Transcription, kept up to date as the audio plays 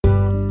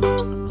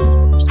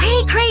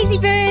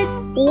crazy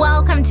birds!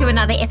 Welcome to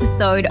another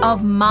episode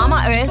of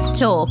Mama Earth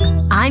Talk.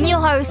 I'm your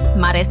host,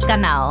 Mariska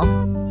Nel.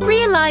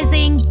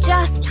 Realizing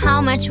just how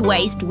much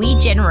waste we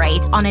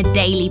generate on a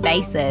daily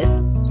basis,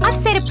 I've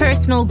set a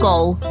personal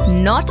goal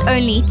not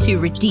only to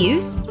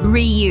reduce,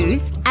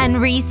 reuse, and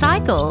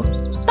recycle,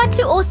 but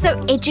to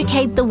also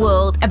educate the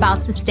world about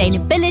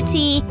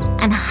sustainability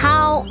and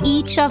how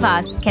each of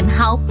us can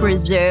help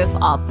preserve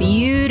our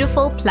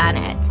beautiful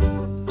planet.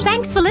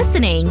 Thanks for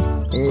listening.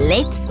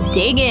 Let's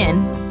dig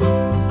in.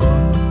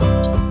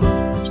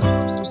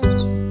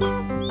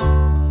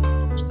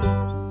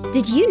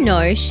 Did you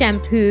know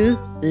shampoo,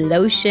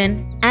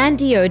 lotion, and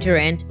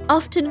deodorant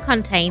often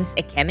contains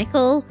a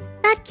chemical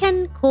that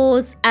can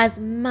cause as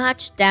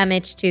much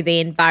damage to the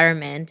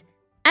environment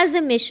as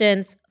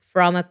emissions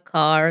from a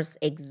car's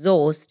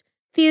exhaust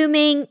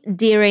fuming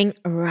during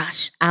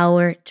rush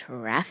hour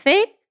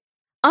traffic?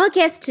 Our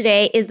guest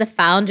today is the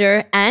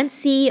founder and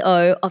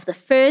CEO of the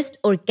first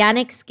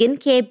organic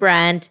skincare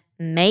brand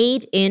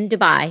made in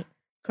Dubai,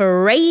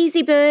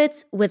 Crazy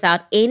Birds.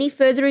 Without any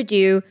further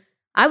ado,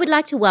 I would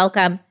like to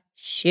welcome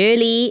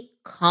Shirley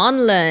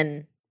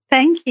Conlon.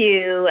 Thank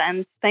you,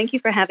 and thank you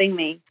for having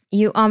me.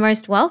 You are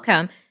most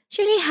welcome.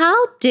 Shirley, how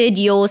did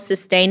your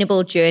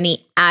sustainable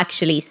journey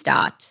actually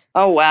start?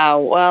 Oh, wow.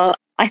 Well,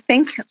 I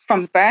think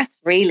from birth,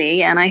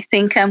 really. And I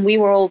think we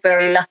were all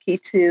very lucky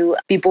to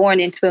be born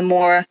into a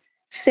more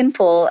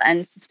simple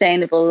and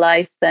sustainable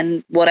life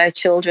than what our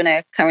children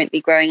are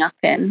currently growing up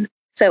in.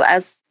 So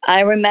as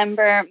I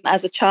remember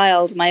as a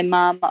child, my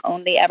mum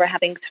only ever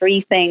having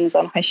 3 things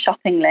on her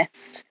shopping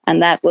list,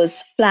 and that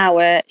was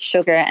flour,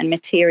 sugar, and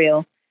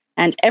material.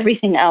 And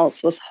everything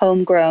else was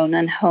homegrown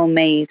and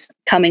homemade,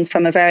 coming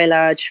from a very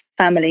large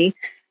family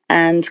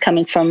and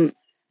coming from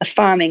a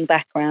farming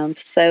background.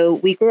 So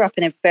we grew up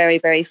in a very,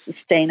 very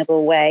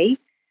sustainable way,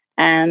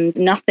 and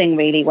nothing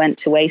really went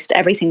to waste.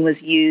 Everything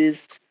was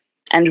used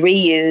and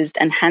reused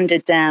and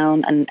handed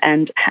down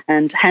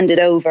and handed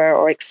over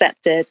or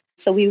accepted.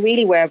 So we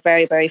really were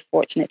very, very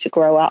fortunate to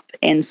grow up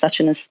in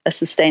such a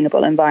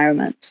sustainable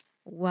environment.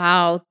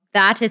 Wow,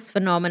 that is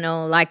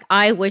phenomenal. Like,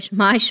 I wish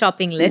my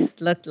shopping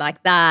list looked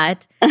like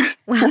that.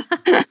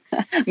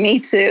 Me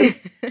too.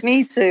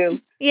 Me too.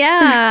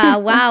 Yeah,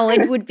 wow.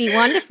 It would be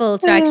wonderful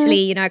to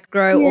actually,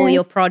 grow all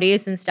your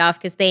produce and stuff,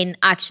 because then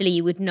actually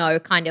you would know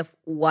kind of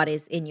what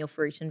is in your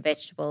fruit and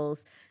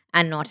vegetables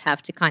and not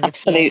have to kind of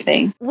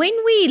Absolutely. guess. When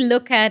we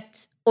look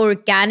at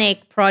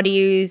organic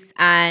produce,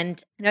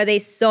 and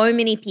there's so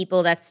many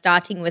people that's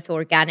starting with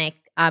organic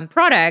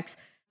products,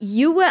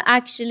 you were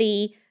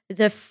actually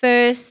the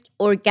first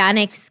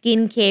organic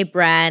skincare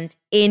brand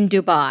in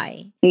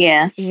Dubai.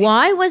 Yes.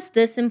 Why was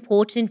this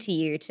important to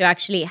you to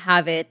actually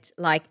have it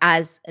like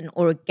as an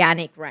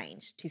organic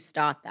range to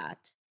start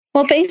that?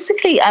 Well,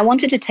 basically, I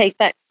wanted to take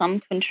back some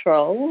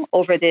control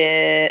over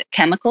the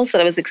chemicals that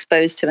I was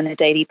exposed to on a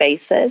daily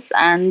basis.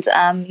 And,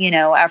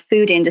 our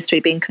food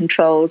industry being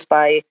controlled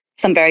by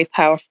some very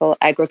powerful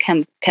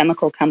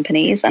agrochemical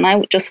companies. And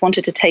I just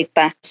wanted to take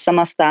back some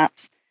of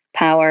that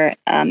power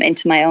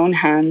into my own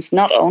hands,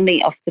 not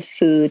only of the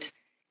food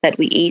that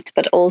we eat,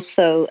 but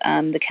also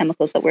the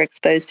chemicals that we're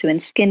exposed to in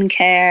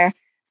skincare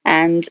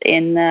and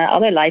in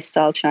other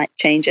lifestyle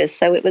changes.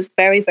 So it was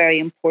very, very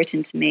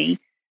important to me.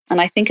 And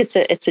I think it's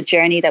a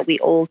journey that we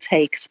all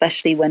take,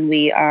 especially when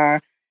we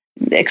are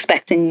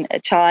expecting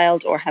a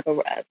child or have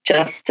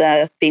just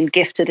been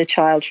gifted a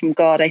child from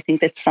God. I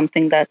think that's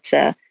something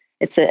that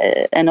it's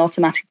an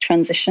automatic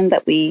transition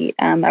that we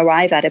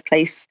arrive at a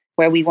place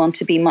where we want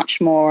to be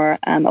much more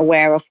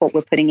aware of what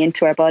we're putting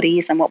into our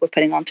bodies and what we're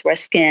putting onto our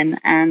skin.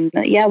 And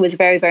it was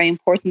very, very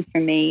important for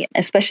me,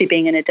 especially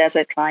being in a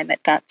desert climate,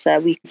 that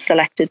we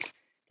selected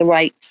the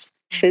right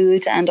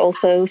food and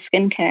also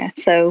skincare.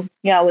 So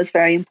it was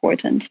very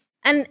important.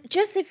 And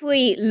just if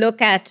we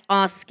look at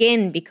our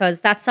skin, because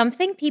that's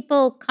something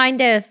people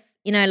kind of,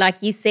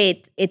 like you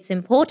said, it's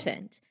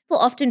important. People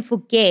often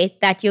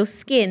forget that your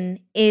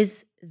skin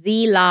is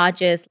the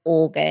largest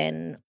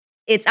organ.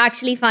 It's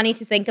actually funny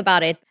to think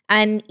about it.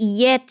 And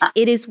yet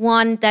it is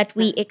one that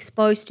we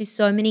expose to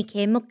so many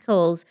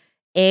chemicals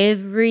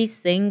every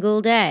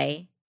single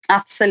day.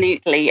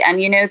 Absolutely. And,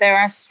 there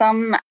are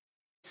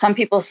some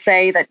people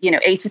say that,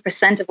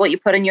 80% of what you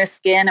put on your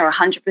skin or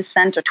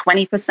 100% or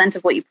 20%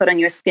 of what you put on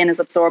your skin is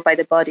absorbed by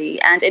the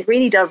body. And it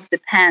really does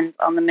depend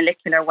on the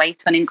molecular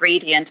weight of an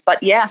ingredient.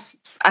 But yes,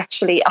 it's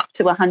actually up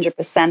to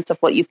 100% of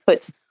what you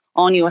put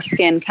on your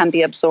skin can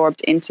be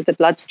absorbed into the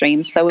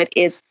bloodstream. So it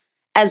is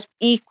as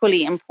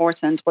equally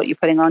important what you're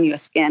putting on your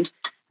skin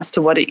as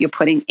to what you're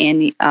putting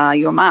in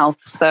your mouth.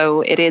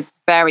 So it is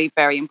very,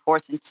 very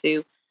important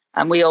to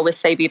we always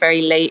say be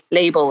very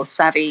label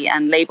savvy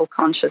and label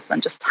conscious,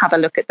 and just have a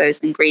look at those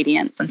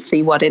ingredients and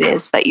see what it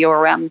is that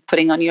you're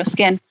putting on your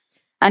skin.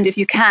 And if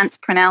you can't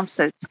pronounce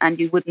it and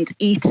you wouldn't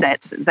eat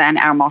it, then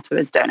our motto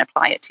is don't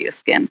apply it to your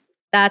skin.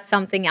 That's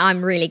something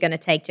I'm really going to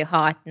take to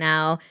heart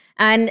now.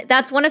 And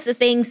that's one of the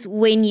things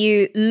when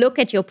you look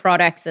at your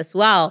products as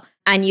well.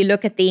 and you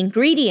look at the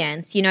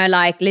ingredients,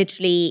 like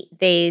literally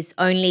there's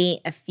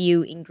only a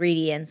few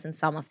ingredients in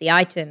some of the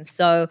items.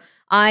 So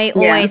I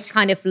always Yes.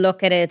 kind of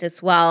look at it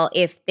as well,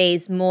 if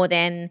there's more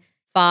than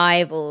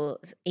 5 or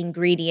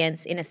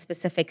ingredients in a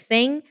specific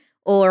thing,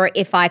 or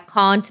if I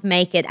can't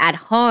make it at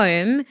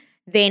home,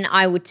 then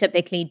I would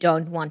typically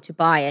don't want to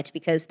buy it,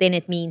 because then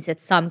it means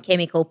it's some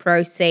chemical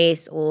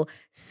process or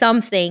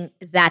something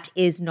that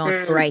is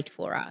not great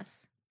for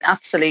us.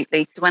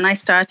 Absolutely. When I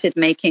started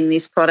making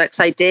these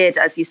products, I did,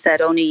 as you said,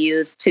 only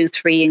use 2,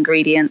 3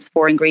 ingredients,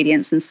 4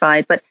 ingredients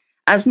inside. But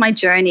as my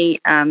journey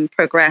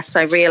progressed,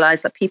 I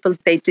realized that people,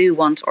 they do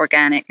want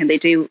organic, and they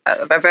do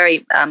are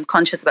very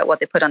conscious about what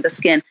they put on the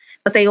skin,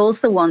 but they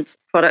also want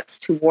products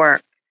to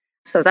work.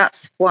 So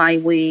that's why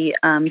we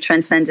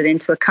transcended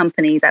into a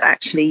company that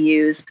actually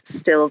used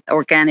still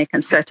organic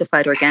and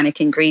certified organic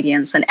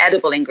ingredients and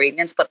edible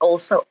ingredients, but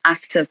also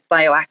active,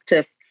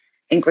 bioactive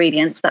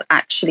ingredients that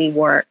actually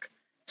work.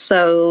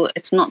 So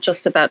it's not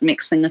just about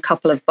mixing a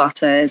couple of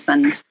butters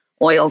and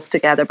oils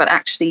together, but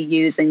actually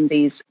using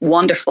these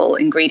wonderful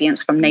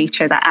ingredients from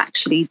nature that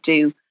actually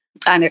do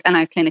and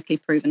are clinically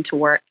proven to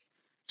work.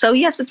 So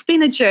yes, it's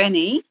been a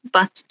journey,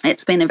 but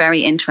it's been a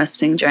very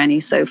interesting journey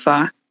so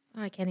far.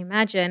 I can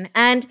imagine.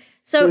 And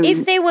so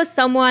if there was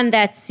someone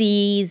that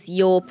sees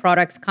your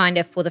products kind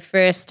of for the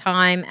first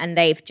time, and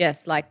they've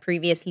just like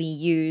previously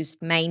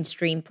used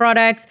mainstream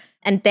products,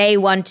 and they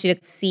want to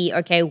see,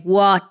 okay,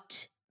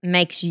 what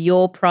makes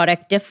your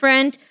product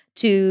different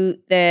to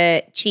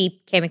the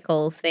cheap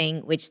chemical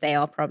thing, which they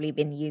are probably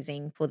been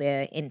using for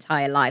their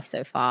entire life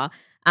so far.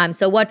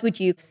 So what would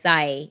you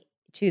say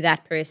to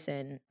that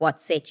person? What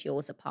sets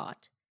yours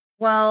apart?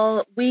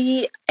 Well,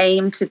 we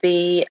aim to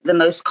be the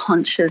most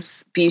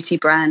conscious beauty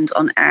brand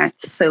on earth.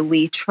 So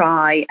we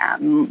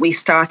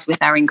start with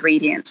our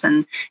ingredients,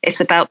 and it's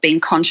about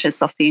being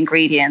conscious of the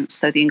ingredients.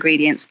 So the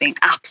ingredients being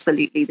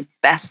absolutely the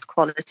best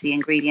quality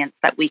ingredients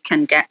that we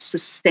can get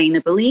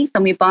sustainably.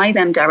 And we buy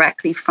them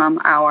directly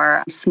from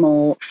our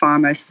small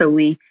farmers. So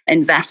we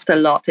invest a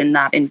lot in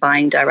that, in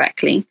buying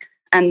directly.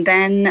 And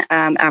then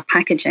our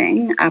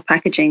packaging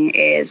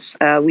is,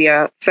 we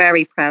are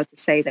very proud to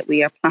say that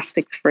we are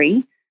plastic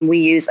free. We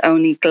use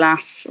only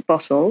glass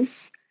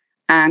bottles,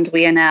 and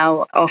we are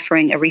now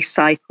offering a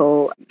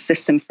recycle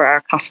system for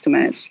our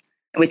customers,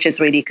 which is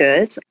really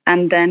good.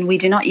 And then we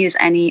do not use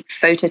any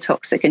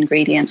phototoxic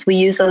ingredients. We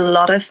use a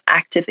lot of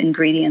active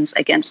ingredients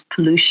against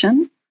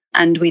pollution,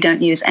 and we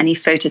don't use any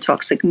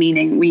phototoxic,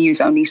 meaning we use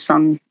only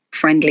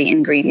sun-friendly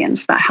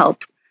ingredients that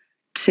help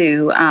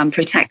to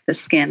protect the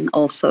skin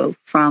also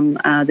from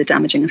the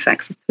damaging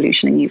effects of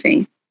pollution and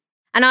UV.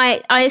 And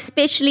I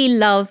especially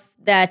love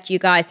that you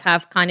guys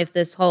have kind of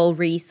this whole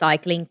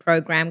recycling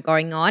program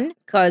going on,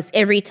 because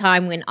every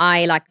time when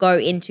I like go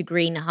into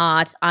Green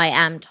Heart, I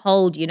am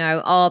told,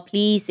 oh,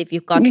 please, if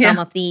you've got some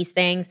of these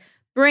things,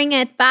 bring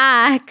it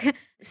back.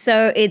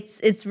 So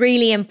it's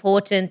really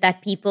important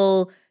that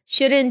people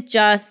shouldn't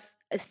just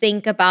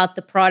think about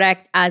the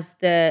product as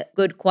the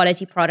good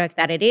quality product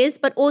that it is,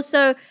 but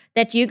also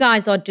that you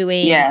guys are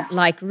doing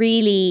like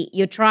really,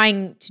 you're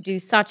trying to do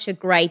such a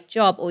great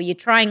job, or you're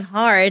trying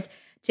hard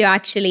to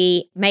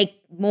actually make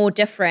more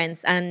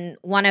difference. And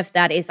one of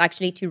that is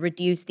actually to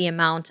reduce the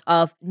amount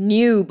of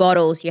new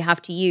bottles you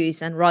have to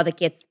use, and rather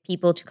get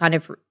people to kind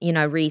of,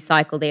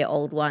 recycle their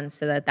old ones,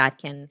 so that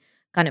can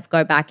kind of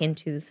go back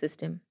into the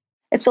system.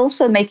 It's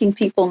also making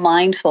people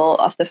mindful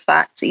of the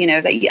fact, that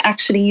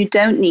you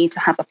don't need to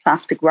have a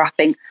plastic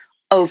wrapping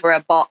over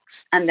a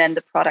box and then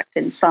the product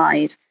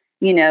inside.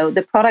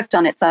 The product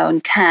on its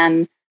own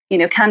can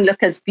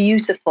look as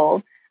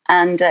beautiful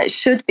and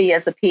should be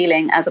as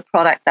appealing as a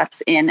product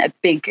that's in a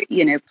big,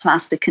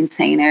 plastic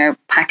container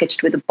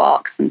packaged with a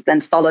box and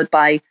then followed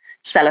by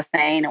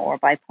cellophane or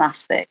by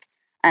plastic.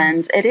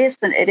 And it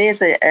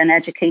is an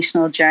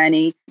educational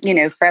journey,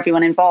 for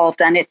everyone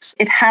involved. And it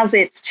has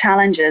its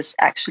challenges,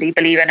 actually,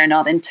 believe it or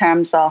not, in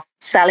terms of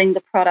selling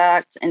the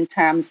product, in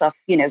terms of,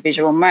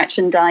 visual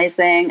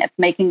merchandising, of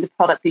making the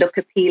product look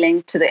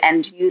appealing to the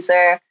end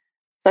user.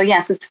 So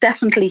yes, it's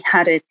definitely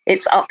had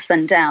its ups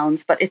and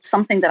downs, but it's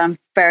something that I'm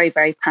very,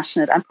 very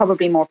passionate. I'm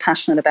probably more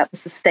passionate about the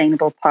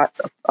sustainable parts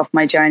of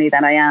my journey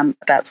than I am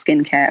about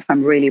skincare, if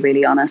I'm really,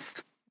 really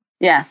honest.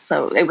 Yeah,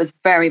 so it was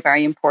very,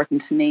 very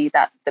important to me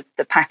that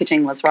the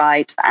packaging was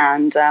right.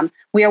 And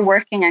we are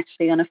working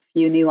actually on a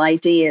few new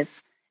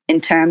ideas in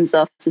terms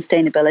of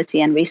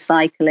sustainability and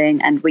recycling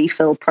and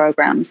refill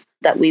programs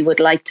that we would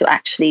like to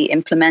actually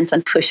implement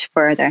and push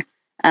further.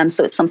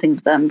 So it's something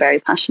that I'm very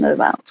passionate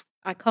about.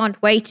 I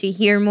can't wait to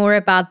hear more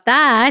about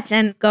that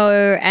and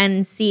go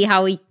and see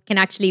how we can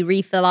actually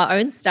refill our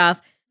own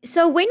stuff.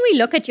 So when we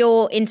look at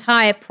your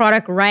entire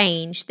product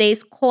range,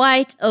 there's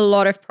quite a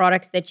lot of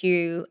products that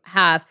you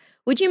have.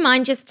 Would you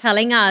mind just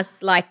telling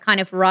us, like, kind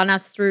of run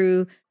us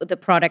through the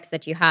products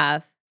that you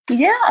have?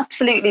 Yeah,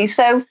 absolutely.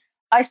 So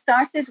I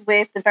started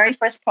with, the very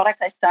first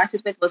product I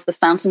started with was the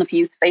Fountain of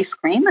Youth face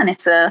cream. And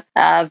it's a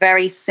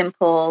very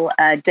simple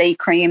day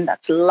cream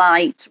that's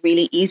light,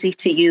 really easy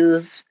to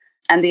use.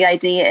 And the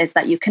idea is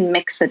that you can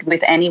mix it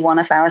with any one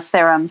of our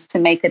serums to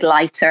make it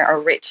lighter or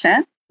richer.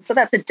 So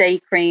that's a day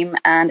cream,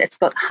 and it's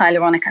got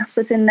hyaluronic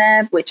acid in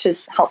there, which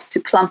helps to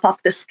plump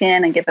up the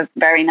skin and give a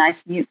very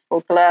nice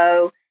youthful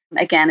glow.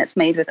 Again, it's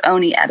made with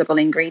only edible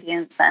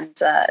ingredients, and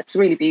it's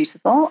really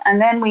beautiful. And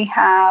then we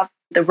have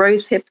the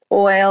rosehip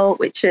oil,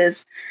 which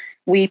is,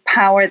 we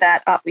power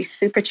that up. We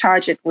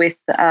supercharge it with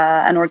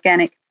an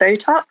organic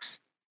Botox.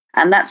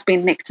 And that's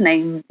been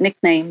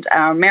nicknamed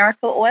our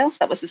miracle oil. So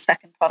that was the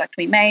second product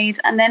we made.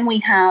 And then we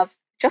have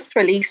just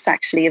released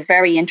actually a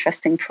very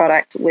interesting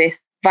product with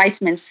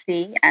vitamin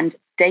C and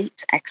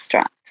date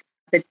extract.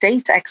 The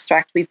date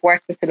extract, we've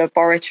worked with a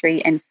laboratory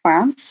in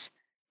France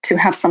to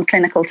have some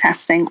clinical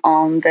testing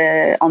on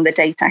the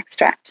date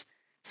extract.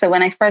 So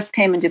when I first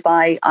came in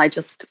Dubai, I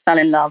just fell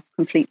in love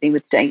completely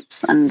with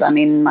dates. And I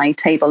mean, my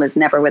table is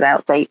never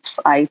without dates.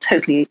 I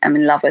totally am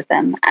in love with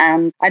them.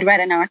 And I'd read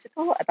an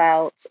article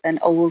about an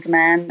old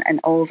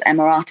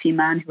Emirati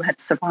man who had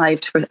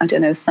survived for, I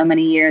don't know, so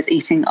many years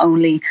eating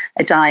only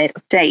a diet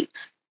of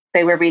dates.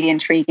 They were really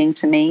intriguing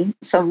to me.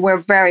 So we're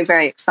very,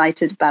 very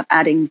excited about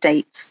adding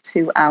dates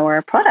to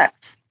our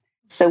products.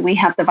 So we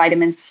have the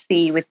vitamin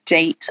C with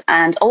date,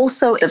 and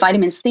also the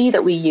vitamin C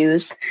that we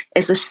use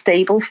is a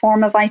stable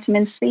form of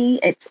vitamin C.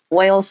 It's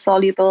oil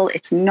soluble,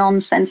 it's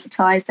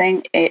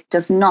non-sensitizing, it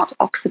does not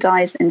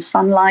oxidize in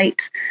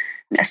sunlight.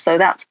 So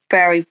that's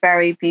very,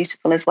 very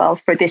beautiful as well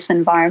for this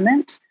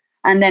environment.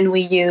 And then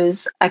we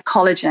use a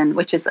collagen,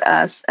 which is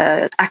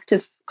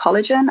active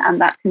collagen,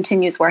 and that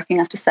continues working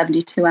after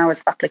 72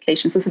 hours of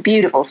application. So it's a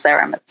beautiful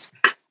serum. It's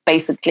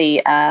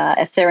basically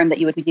a serum that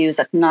you would use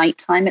at night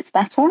time. It's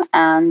better,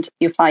 and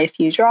you apply a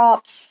few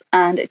drops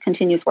and it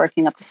continues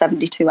working up to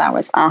 72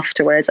 hours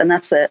afterwards. And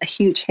that's a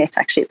huge hit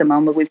actually at the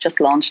moment. We've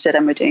just launched it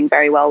and we're doing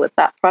very well with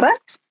that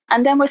product.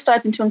 And then we're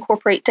starting to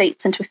incorporate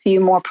dates into a few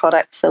more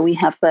products. So we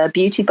have the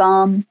beauty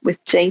balm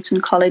with date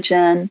and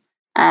collagen,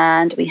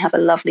 and we have a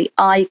lovely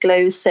eye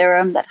glow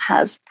serum that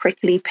has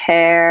prickly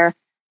pear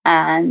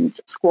and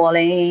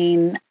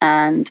squalane,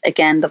 and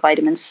again the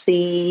vitamin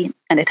C,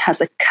 and it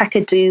has a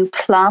kakadu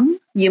plum.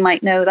 You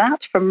might know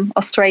that from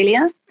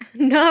Australia.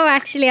 No,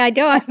 actually I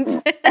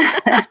don't.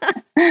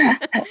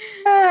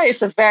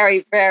 It's a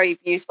very, very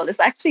beautiful. It's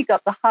actually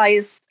got the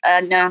highest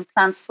known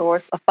plant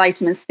source of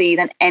vitamin C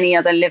than any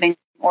other living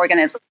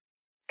organism.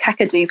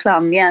 Kakadu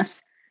plum,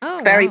 yes.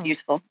 It's very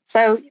beautiful.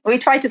 So we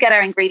try to get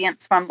our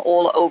ingredients from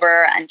all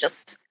over, and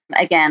just,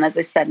 again, as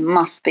I said,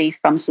 must be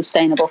from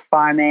sustainable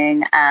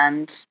farming.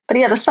 But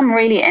yeah, there's some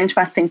really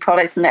interesting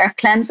products in there. Our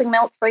cleansing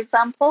milk, for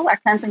example. Our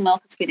cleansing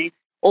milk has been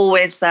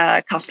always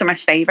a customer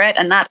favorite,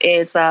 and that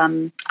is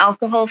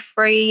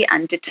alcohol-free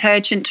and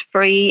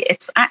detergent-free.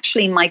 It's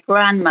actually my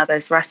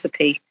grandmother's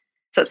recipe.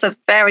 So it's a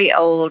very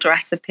old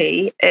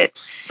recipe.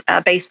 It's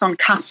based on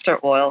castor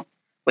oil,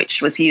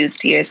 which was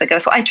used years ago.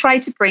 So I try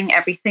to bring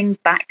everything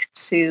back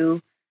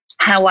to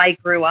how I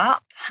grew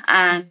up,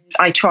 and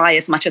I try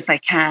as much as I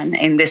can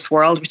in this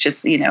world, which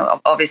is,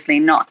 obviously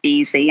not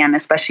easy, and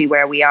especially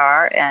where we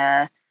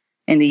are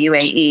in the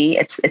UAE,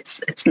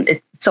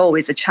 it's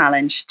always a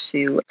challenge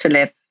to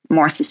live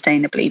more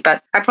sustainably.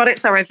 But our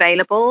products are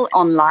available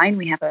online.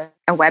 We have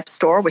a web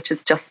store which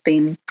has just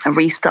been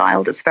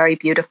restyled. It's very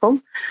beautiful,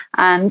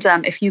 and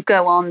if you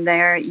go on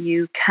there,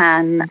 you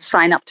can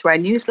sign up to our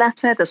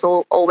newsletter. There's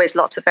always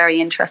lots of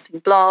very interesting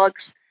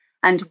blogs.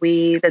 And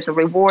there's a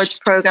rewards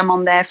program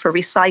on there for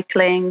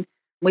recycling.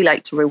 We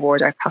like to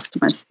reward our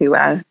customers who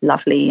are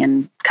lovely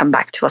and come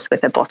back to us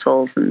with their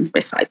bottles and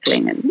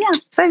recycling. And yeah,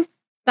 so.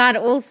 That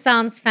all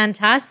sounds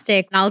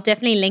fantastic. I'll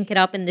definitely link it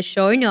up in the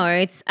show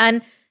notes.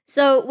 And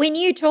so when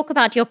you talk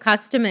about your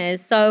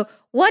customers, so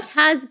what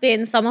has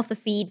been some of the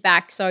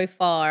feedback so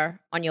far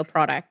on your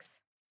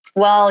products?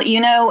 Well,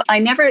 I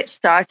never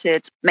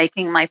started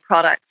making my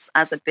products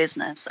as a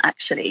business,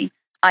 actually.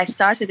 I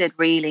started it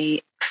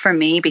really for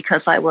me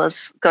because I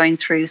was going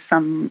through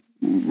some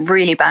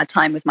really bad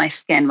time with my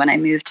skin when I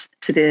moved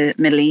to the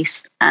Middle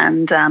East.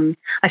 And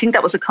I think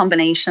that was a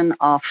combination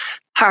of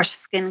harsh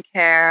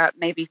skincare,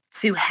 maybe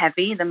too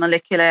heavy. The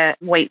molecular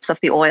weights of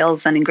the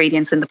oils and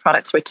ingredients in the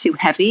products were too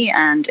heavy,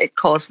 and it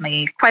caused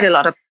me quite a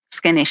lot of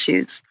skin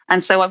issues.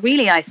 And so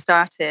I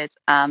started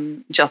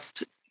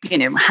just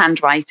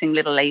handwriting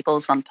little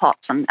labels on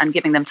pots and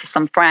giving them to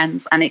some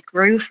friends. And it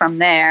grew from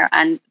there.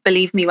 And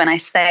believe me when I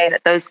say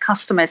that those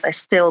customers are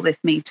still with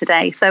me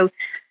today. So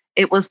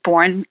it was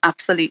born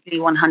absolutely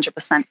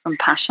 100% from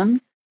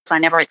passion. So I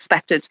never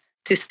expected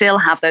to still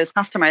have those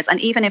customers. And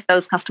even if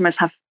those customers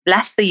have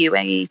left the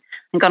UAE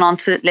and gone on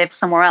to live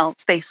somewhere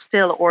else, they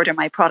still order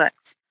my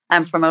products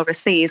from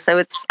overseas. So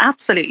it's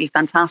absolutely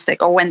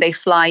fantastic. Or when they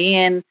fly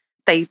in,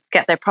 they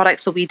get their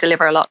products. So we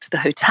deliver a lot to the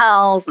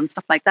hotels and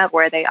stuff like that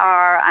where they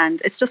are.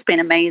 And it's just been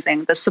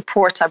amazing. The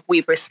support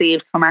we've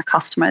received from our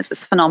customers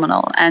is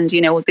phenomenal. And,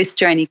 this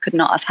journey could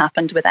not have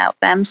happened without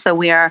them. So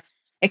we are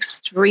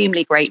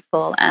extremely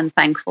grateful and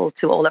thankful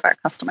to all of our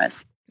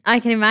customers. I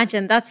can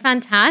imagine. That's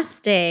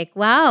fantastic.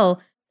 Wow.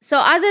 So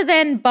other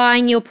than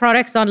buying your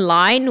products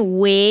online,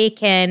 where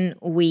can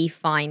we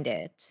find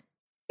it?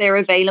 they're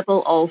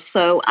available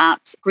also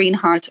at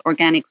Greenheart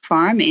Organic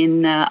Farm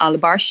in Al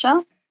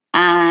Barsha,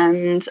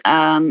 and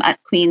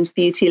at Queen's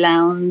Beauty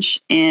Lounge.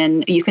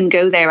 You can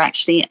go there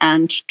actually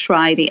and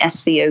try the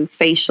SCO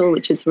facial,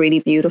 which is really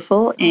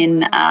beautiful,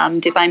 in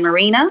Dubai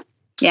Marina.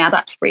 Yeah,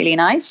 that's really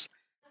nice.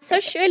 So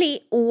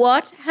Shirley,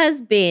 what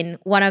has been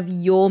one of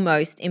your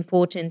most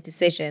important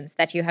decisions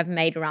that you have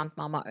made around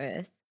Mama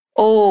Earth?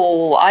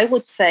 Oh, I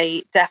would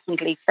say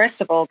definitely,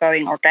 first of all,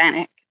 going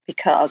organic,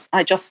 because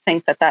I just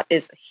think that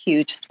is a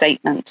huge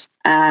statement.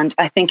 And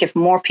I think if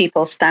more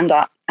people stand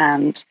up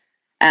and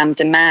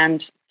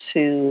demand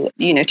to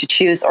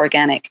choose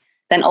organic,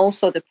 then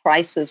also the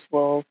prices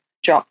will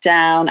drop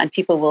down and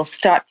people will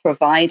start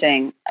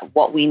providing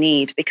what we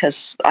need,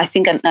 because I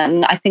think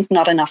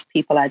not enough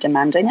people are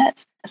demanding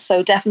it.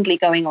 So definitely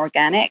going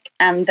organic.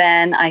 And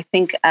then I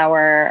think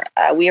we're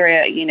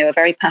a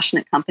very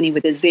passionate company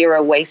with a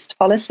zero waste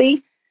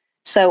policy.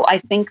 So I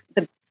think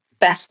the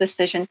best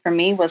decision for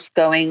me was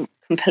going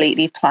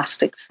completely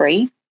plastic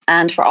free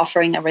and for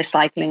offering a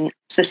recycling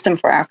system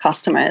for our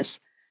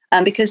customers.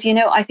 Because,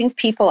 I think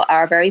people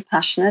are very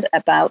passionate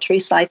about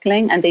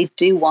recycling and they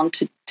do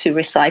want to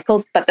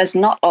recycle, but there's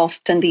not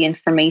often the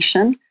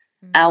information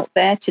out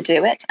there to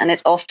do it. And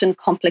it's often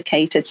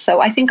complicated.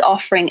 So I think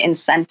offering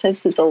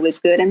incentives is always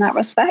good in that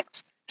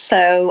respect.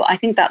 So I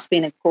think that's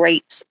been a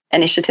great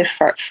initiative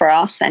for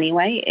us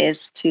anyway,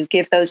 is to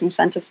give those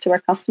incentives to our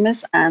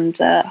customers. And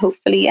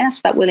hopefully, yes,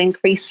 that will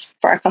increase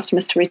for our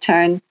customers to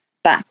return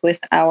back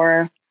with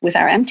our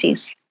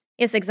empties.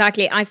 Yes,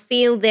 exactly. I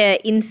feel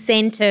the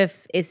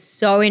incentives is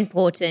so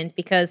important,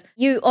 because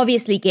you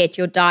obviously get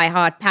your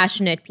diehard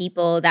passionate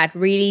people that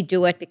really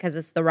do it because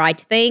it's the right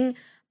thing.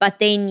 But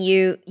then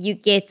you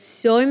get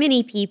so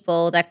many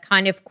people that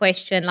kind of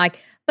question like,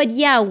 but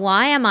yeah,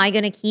 why am I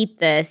going to keep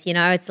this?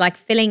 It's like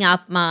filling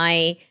up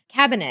my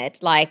cabinet.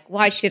 Like,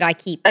 why should I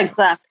keep it?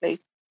 Exactly.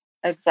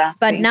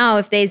 But now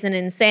if there's an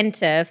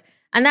incentive,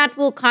 and that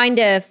will kind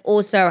of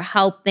also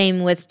help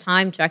them with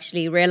time to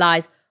actually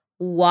realize,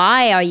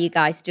 why are you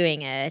guys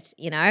doing it?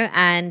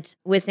 And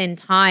within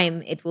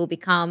time, it will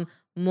become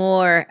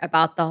more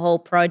about the whole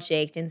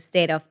project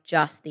instead of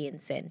just the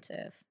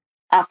incentive.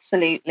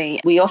 Absolutely.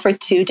 We offer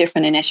two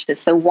different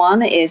initiatives. So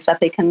one is that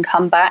they can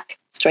come back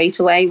straight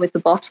away with the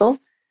bottle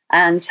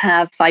and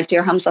have 5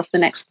 dirhams off the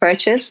next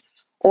purchase.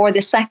 Or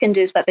the second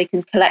is that they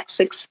can collect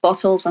 6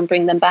 bottles and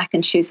bring them back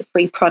and choose a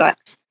free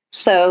product.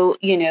 So,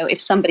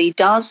 if somebody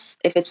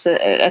if it's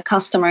a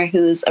customer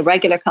who's a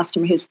regular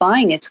customer who's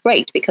buying, it's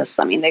great, because,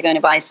 they're going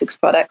to buy 6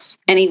 products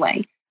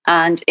anyway.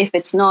 And if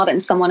it's not,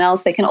 and someone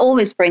else, they can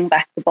always bring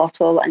back the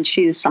bottle and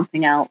choose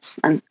something else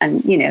and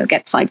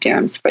get 5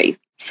 dirhams free.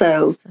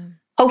 So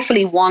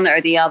hopefully one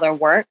or the other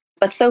work.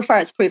 But so far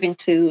it's proving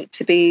to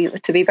be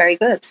very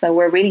good. So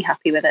we're really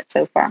happy with it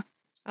so far.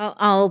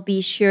 I'll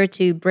be sure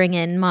to bring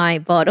in my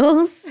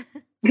bottles.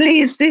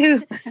 Please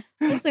do.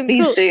 Awesome,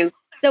 Please cool. do.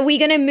 So we're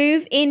going to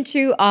move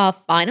into our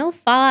final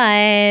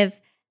 5.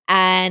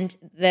 And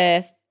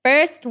the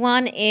first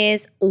one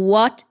is,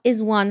 what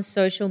is one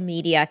social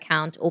media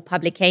account or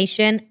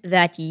publication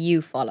that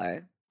you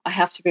follow? I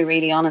have to be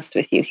really honest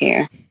with you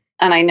here.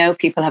 And I know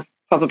people have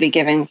probably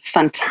given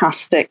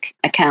fantastic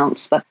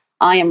accounts, but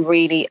I am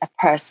really a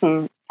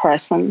person,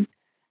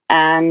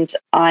 and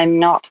I'm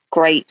not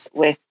great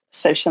with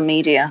social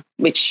media,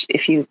 which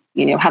if you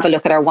have a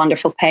look at our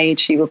wonderful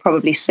page, you will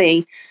probably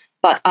see.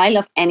 But I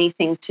love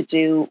anything to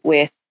do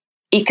with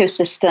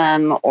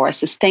ecosystem or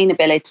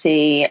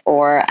sustainability,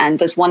 and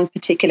there's one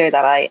particular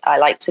that I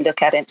like to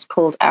look at. It's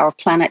called Our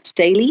Planet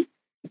Daily.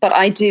 But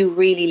I do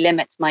really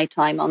limit my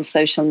time on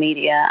social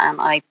media, and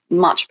I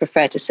much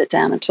prefer to sit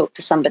down and talk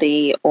to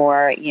somebody,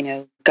 or,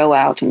 go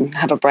out and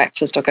have a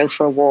breakfast or go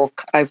for a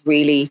walk. I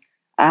really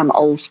am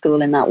old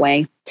school in that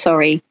way.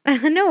 Sorry.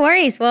 No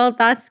worries. Well,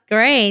 that's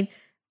great.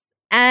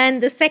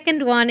 And the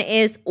second one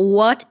is,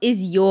 what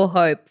is your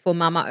hope for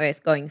Mama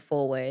Earth going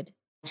forward?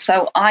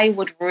 So I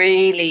would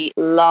really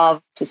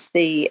love to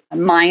see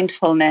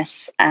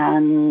mindfulness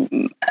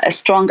and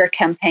stronger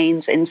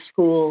campaigns in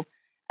school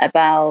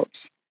about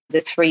the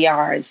 3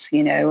 R's,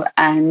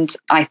 and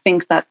I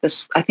think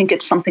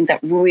it's something that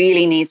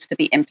really needs to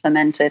be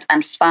implemented,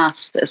 and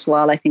fast as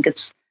well. I think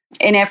it's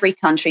in every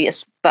country,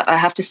 but I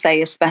have to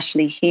say,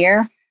 especially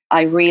here,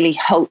 I really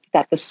hope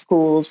that the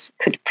schools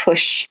could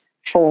push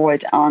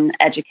forward on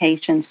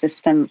education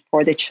system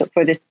for the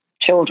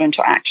children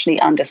to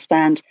actually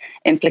understand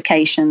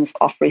implications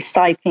of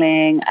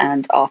recycling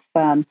and of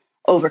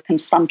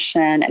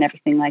overconsumption and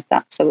everything like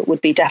that. So it would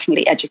be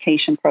definitely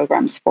education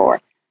programs for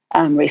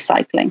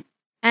recycling.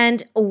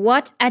 And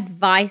what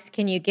advice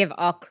can you give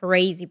our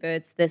crazy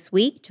birds this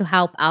week to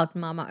help out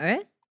Mama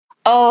Earth?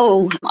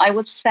 Oh, I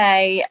would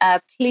say,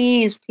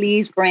 please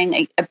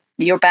bring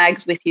your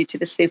bags with you to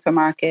the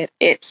supermarket.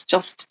 It's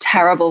just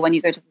terrible when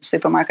you go to the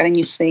supermarket and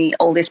you see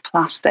all this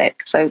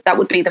plastic. So that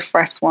would be the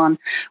first one.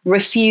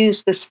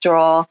 Refuse the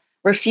straw,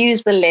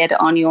 refuse the lid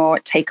on your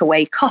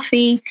takeaway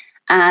coffee,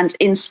 and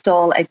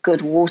install a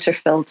good water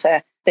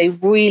filter. They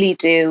really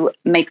do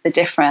make the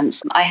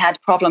difference. I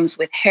had problems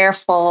with hair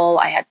fall.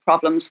 I had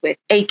problems with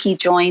achy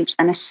joints.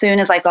 And as soon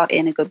as I got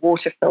in a good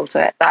water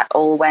filter, that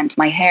all went.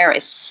 My hair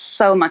is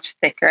so much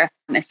thicker.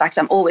 In fact,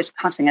 I'm always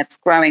cutting. It's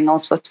growing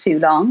also too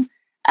long.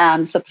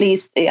 So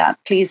please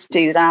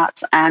do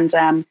that.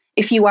 And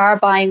if you are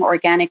buying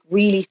organic,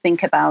 really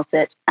think about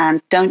it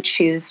and don't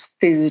choose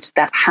food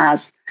that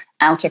has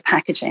outer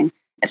packaging.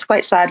 It's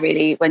quite sad,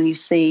 really, when you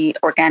see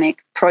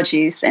organic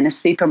produce in a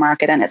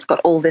supermarket and it's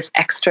got all this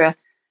extra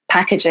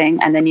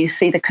packaging, and then you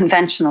see the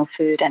conventional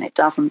food and it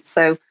doesn't.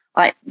 So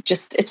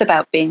it's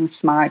about being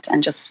smart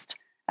and just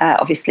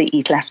obviously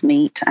eat less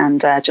meat and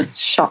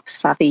just shop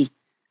savvy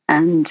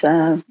and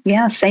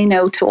say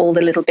no to all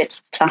the little bits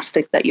of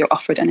plastic that you're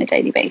offered on a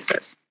daily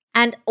basis.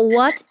 And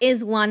what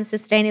is one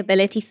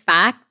sustainability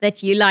fact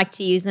that you like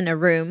to use in a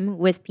room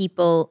with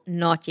people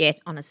not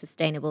yet on a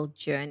sustainable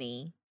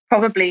journey?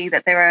 Probably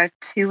that there are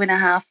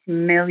 2.5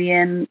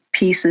 million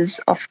pieces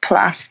of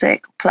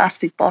plastic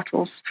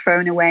bottles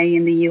thrown away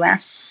in the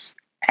US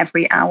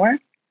every hour.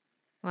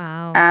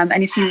 Wow.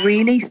 And if you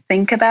really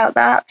think about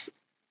that,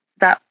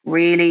 that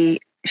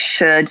really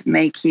should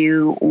make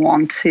you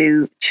want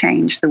to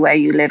change the way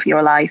you live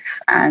your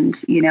life. And,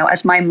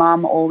 as my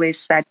mom always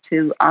said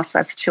to us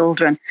as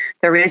children,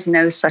 there is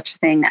no such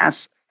thing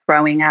as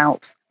throwing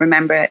out.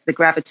 Remember the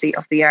gravity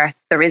of the earth.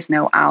 There is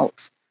no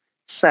out.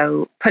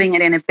 So putting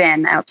it in a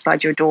bin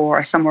outside your door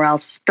or somewhere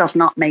else does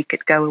not make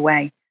it go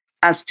away.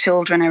 As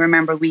children, I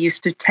remember we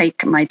used to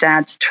take my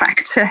dad's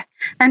tractor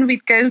and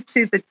we'd go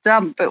to the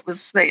dump. It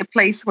was a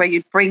place where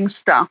you'd bring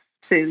stuff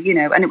to,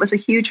 and it was a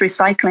huge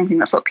recycling thing.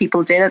 That's what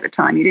people did at the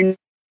time. You didn't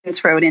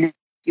throw it in.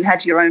 You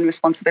had your own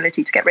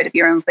responsibility to get rid of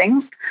your own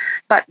things.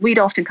 But we'd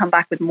often come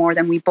back with more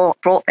than we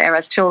brought there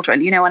as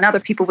children, and other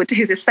people would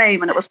do the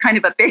same. And it was kind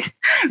of a big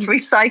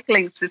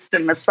recycling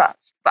system as such.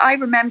 But I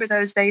remember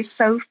those days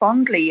so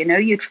fondly.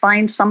 You'd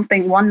find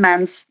something, one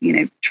man's,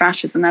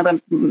 trash is another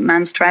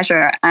man's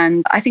treasure.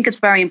 And I think it's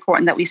very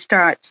important that we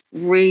start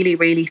really,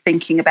 really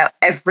thinking about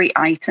every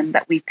item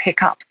that we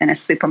pick up in a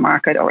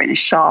supermarket or in a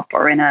shop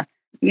or in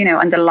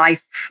and the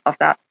life of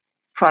that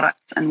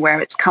product and where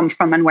it's come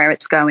from and where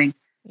it's going.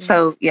 Yes.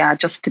 So,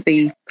 just to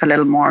be a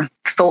little more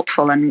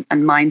thoughtful and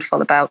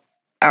mindful about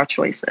our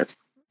choices.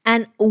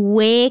 And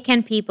where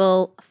can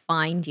people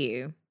find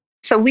you?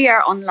 So we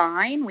are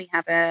online. We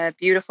have a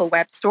beautiful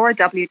web store,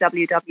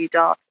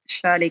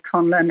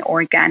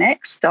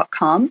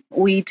 www.shirleyconlonorganics.com.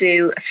 We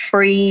do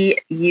free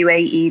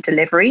UAE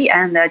delivery,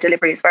 and the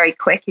delivery is very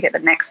quick. You get the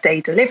next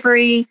day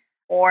delivery.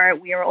 Or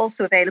we are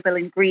also available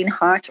in Green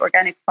Heart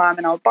Organic Farm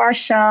in Al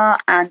Barsha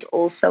and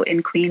also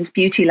in Queen's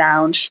Beauty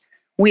Lounge.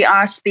 We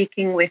are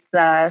speaking with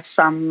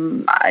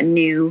some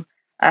new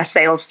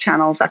sales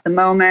channels at the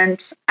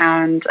moment.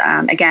 And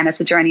again,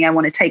 it's a journey I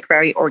want to take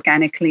very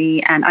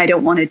organically, and I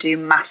don't want to do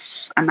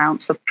mass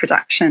amounts of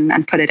production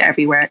and put it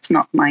everywhere. It's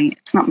not my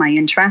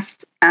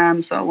interest.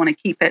 So I want to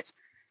keep it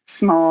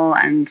small,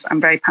 and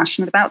I'm very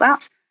passionate about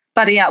that.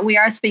 But we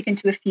are speaking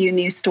to a few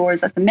new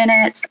stores at the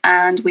minute,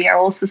 and we are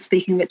also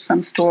speaking with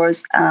some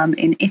stores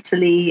in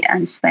Italy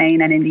and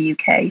Spain and in the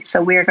UK.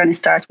 So we're going to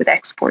start with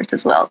export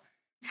as well.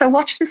 So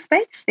watch the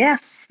space,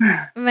 yes.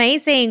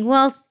 Amazing.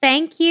 Well,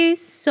 thank you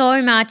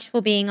so much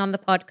for being on the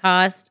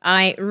podcast.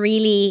 I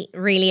really,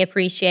 really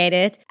appreciate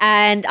it.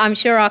 And I'm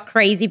sure our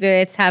crazy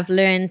birds have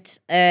learned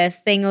a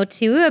thing or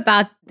two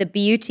about the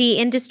beauty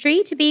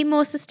industry to be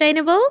more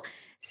sustainable.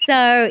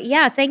 So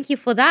thank you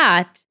for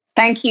that.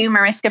 Thank you,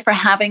 Mariska, for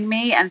having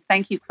me. And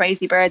thank you,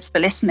 Crazy Birds, for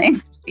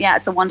listening. Yeah,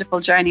 it's a wonderful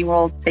journey we're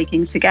all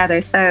taking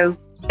together. So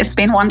it's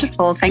been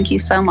wonderful. Thank you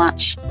so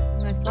much.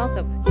 You're most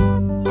welcome.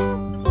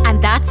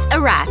 And that's a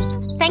wrap.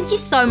 Thank you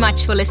so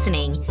much for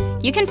listening.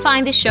 You can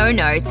find the show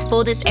notes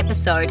for this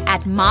episode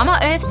at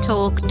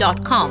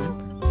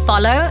mamaearthtalk.com.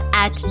 Follow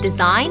at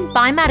Design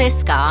by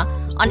Mariska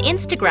on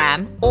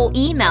Instagram or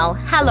email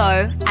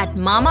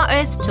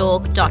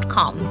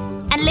hello@mamaearthtalk.com.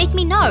 And let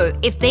me know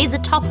if there's a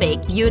topic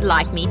you'd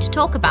like me to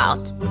talk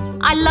about.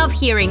 I love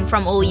hearing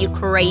from all you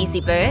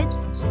crazy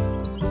birds.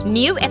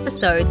 New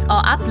episodes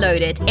are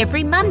uploaded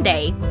every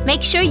Monday.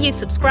 Make sure you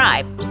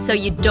subscribe so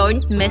you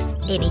don't miss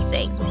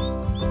anything.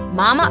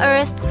 Mama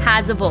Earth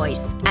has a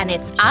voice, and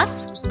it's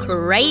us,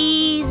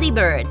 crazy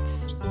birds.